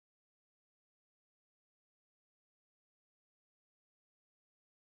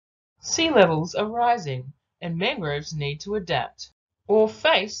Sea levels are rising, and mangroves need to adapt, or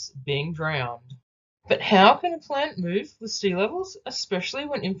face being drowned. But how can a plant move with sea levels, especially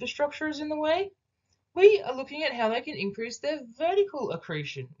when infrastructure is in the way? We are looking at how they can increase their vertical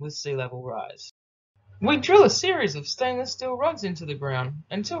accretion with sea level rise. We drill a series of stainless steel rods into the ground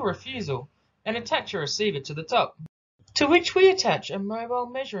until refusal and attach a receiver to the top, to which we attach a mobile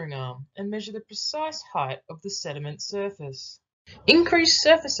measuring arm and measure the precise height of the sediment surface. Increased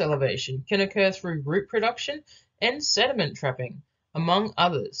surface elevation can occur through root production and sediment trapping, among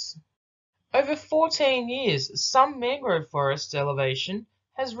others. Over 14 years, some mangrove forest elevation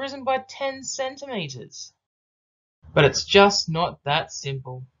has risen by 10 centimetres. But it's just not that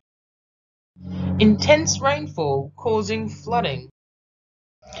simple. Intense rainfall causing flooding,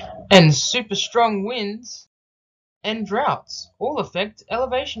 and super strong winds and droughts all affect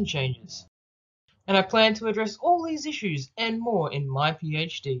elevation changes. And I plan to address all these issues and more in my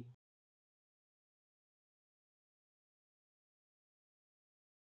PhD.